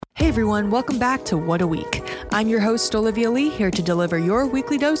everyone, welcome back to What a Week. I'm your host, Olivia Lee, here to deliver your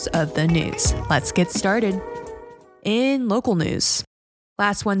weekly dose of the news. Let's get started. In local news.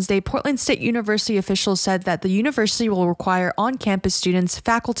 Last Wednesday, Portland State University officials said that the university will require on-campus students,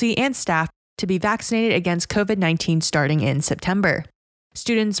 faculty, and staff to be vaccinated against COVID-19 starting in September.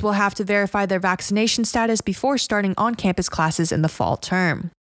 Students will have to verify their vaccination status before starting on-campus classes in the fall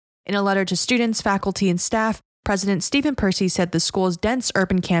term. In a letter to students, faculty, and staff, President Stephen Percy said the school's dense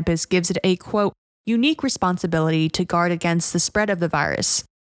urban campus gives it a, quote, unique responsibility to guard against the spread of the virus.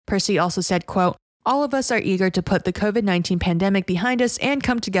 Percy also said, quote, all of us are eager to put the COVID-19 pandemic behind us and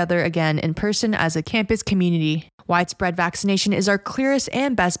come together again in person as a campus community. Widespread vaccination is our clearest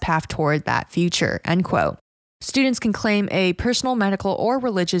and best path toward that future, end quote. Students can claim a personal, medical, or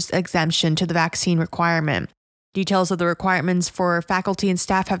religious exemption to the vaccine requirement. Details of the requirements for faculty and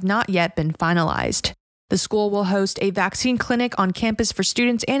staff have not yet been finalized. The school will host a vaccine clinic on campus for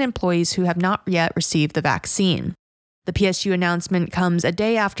students and employees who have not yet received the vaccine. The PSU announcement comes a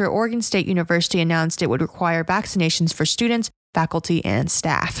day after Oregon State University announced it would require vaccinations for students, faculty, and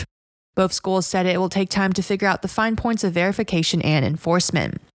staff. Both schools said it will take time to figure out the fine points of verification and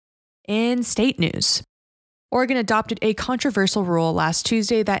enforcement. In state news, Oregon adopted a controversial rule last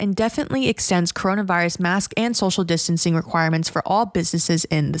Tuesday that indefinitely extends coronavirus mask and social distancing requirements for all businesses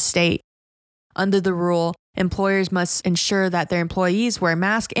in the state. Under the rule, employers must ensure that their employees wear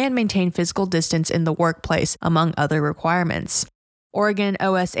masks and maintain physical distance in the workplace, among other requirements. Oregon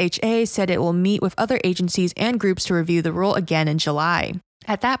OSHA said it will meet with other agencies and groups to review the rule again in July.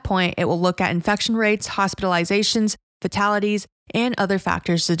 At that point, it will look at infection rates, hospitalizations, fatalities, and other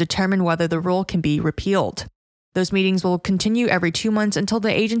factors to determine whether the rule can be repealed. Those meetings will continue every 2 months until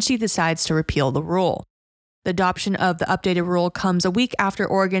the agency decides to repeal the rule. The adoption of the updated rule comes a week after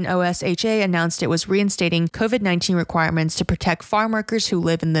Oregon OSHA announced it was reinstating COVID-19 requirements to protect farm workers who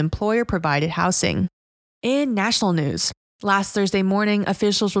live in the employer-provided housing. In national news, last Thursday morning,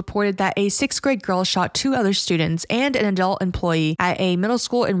 officials reported that a 6th grade girl shot 2 other students and an adult employee at a middle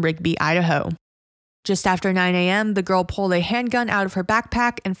school in Rigby, Idaho. Just after 9 a.m., the girl pulled a handgun out of her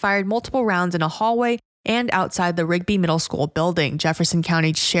backpack and fired multiple rounds in a hallway and outside the Rigby Middle School building, Jefferson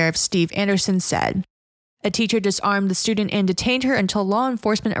County Sheriff Steve Anderson said. A teacher disarmed the student and detained her until law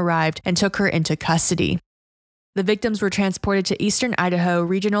enforcement arrived and took her into custody. The victims were transported to Eastern Idaho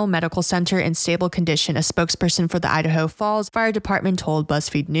Regional Medical Center in stable condition, a spokesperson for the Idaho Falls Fire Department told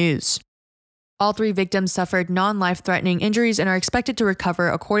BuzzFeed News. All 3 victims suffered non-life-threatening injuries and are expected to recover,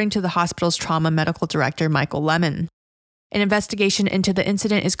 according to the hospital's trauma medical director, Michael Lemon. An investigation into the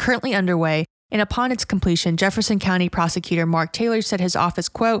incident is currently underway, and upon its completion, Jefferson County prosecutor Mark Taylor said his office,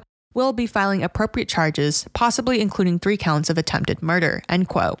 quote, will be filing appropriate charges, possibly including 3 counts of attempted murder, end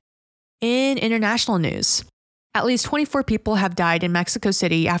quote. In international news, at least 24 people have died in Mexico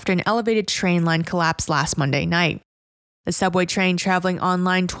City after an elevated train line collapsed last Monday night. The subway train traveling on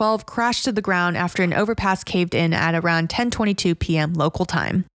Line 12 crashed to the ground after an overpass caved in at around 10:22 p.m. local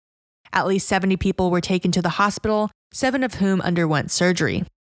time. At least 70 people were taken to the hospital, 7 of whom underwent surgery.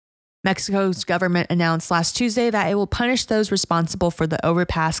 Mexico's government announced last Tuesday that it will punish those responsible for the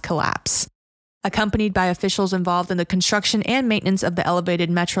overpass collapse. Accompanied by officials involved in the construction and maintenance of the elevated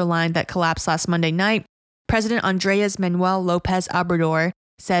metro line that collapsed last Monday night, President Andrés Manuel López Obrador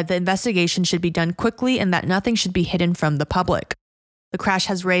said the investigation should be done quickly and that nothing should be hidden from the public. The crash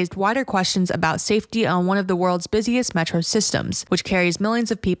has raised wider questions about safety on one of the world's busiest metro systems, which carries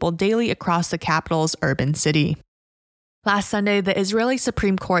millions of people daily across the capital's urban city. Last Sunday, the Israeli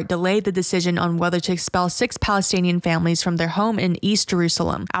Supreme Court delayed the decision on whether to expel 6 Palestinian families from their home in East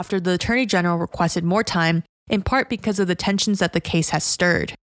Jerusalem after the Attorney General requested more time, in part because of the tensions that the case has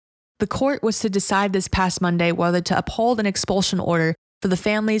stirred. The court was to decide this past Monday whether to uphold an expulsion order for the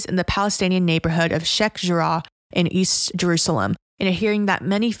families in the Palestinian neighborhood of Sheikh Jarrah in East Jerusalem, in a hearing that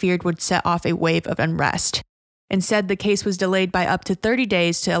many feared would set off a wave of unrest. Instead, the case was delayed by up to 30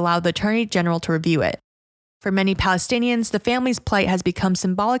 days to allow the Attorney General to review it. For many Palestinians, the family's plight has become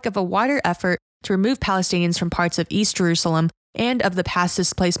symbolic of a wider effort to remove Palestinians from parts of East Jerusalem and of the past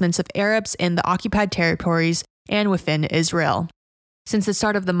displacements of Arabs in the occupied territories and within Israel. Since the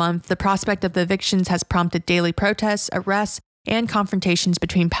start of the month, the prospect of the evictions has prompted daily protests, arrests, and confrontations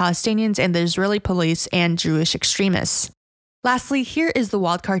between Palestinians and the Israeli police and Jewish extremists. Lastly, here is the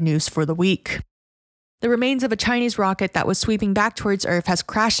wildcard news for the week. The remains of a Chinese rocket that was sweeping back towards Earth has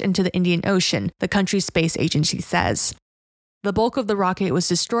crashed into the Indian Ocean, the country's space agency says. The bulk of the rocket was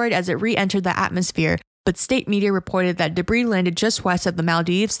destroyed as it re-entered the atmosphere, but state media reported that debris landed just west of the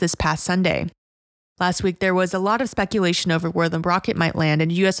Maldives this past Sunday. Last week, there was a lot of speculation over where the rocket might land,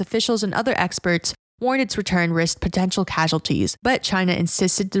 and U.S. officials and other experts warned its return risked potential casualties, but China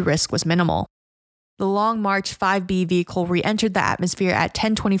insisted the risk was minimal. The Long March 5B vehicle re-entered the atmosphere at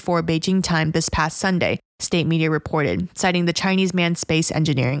 10:24 Beijing time this past Sunday, state media reported, citing the Chinese Manned Space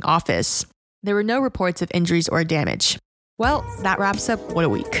Engineering Office. There were no reports of injuries or damage. Well, that wraps up What a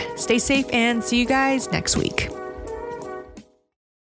Week. Stay safe and see you guys next week.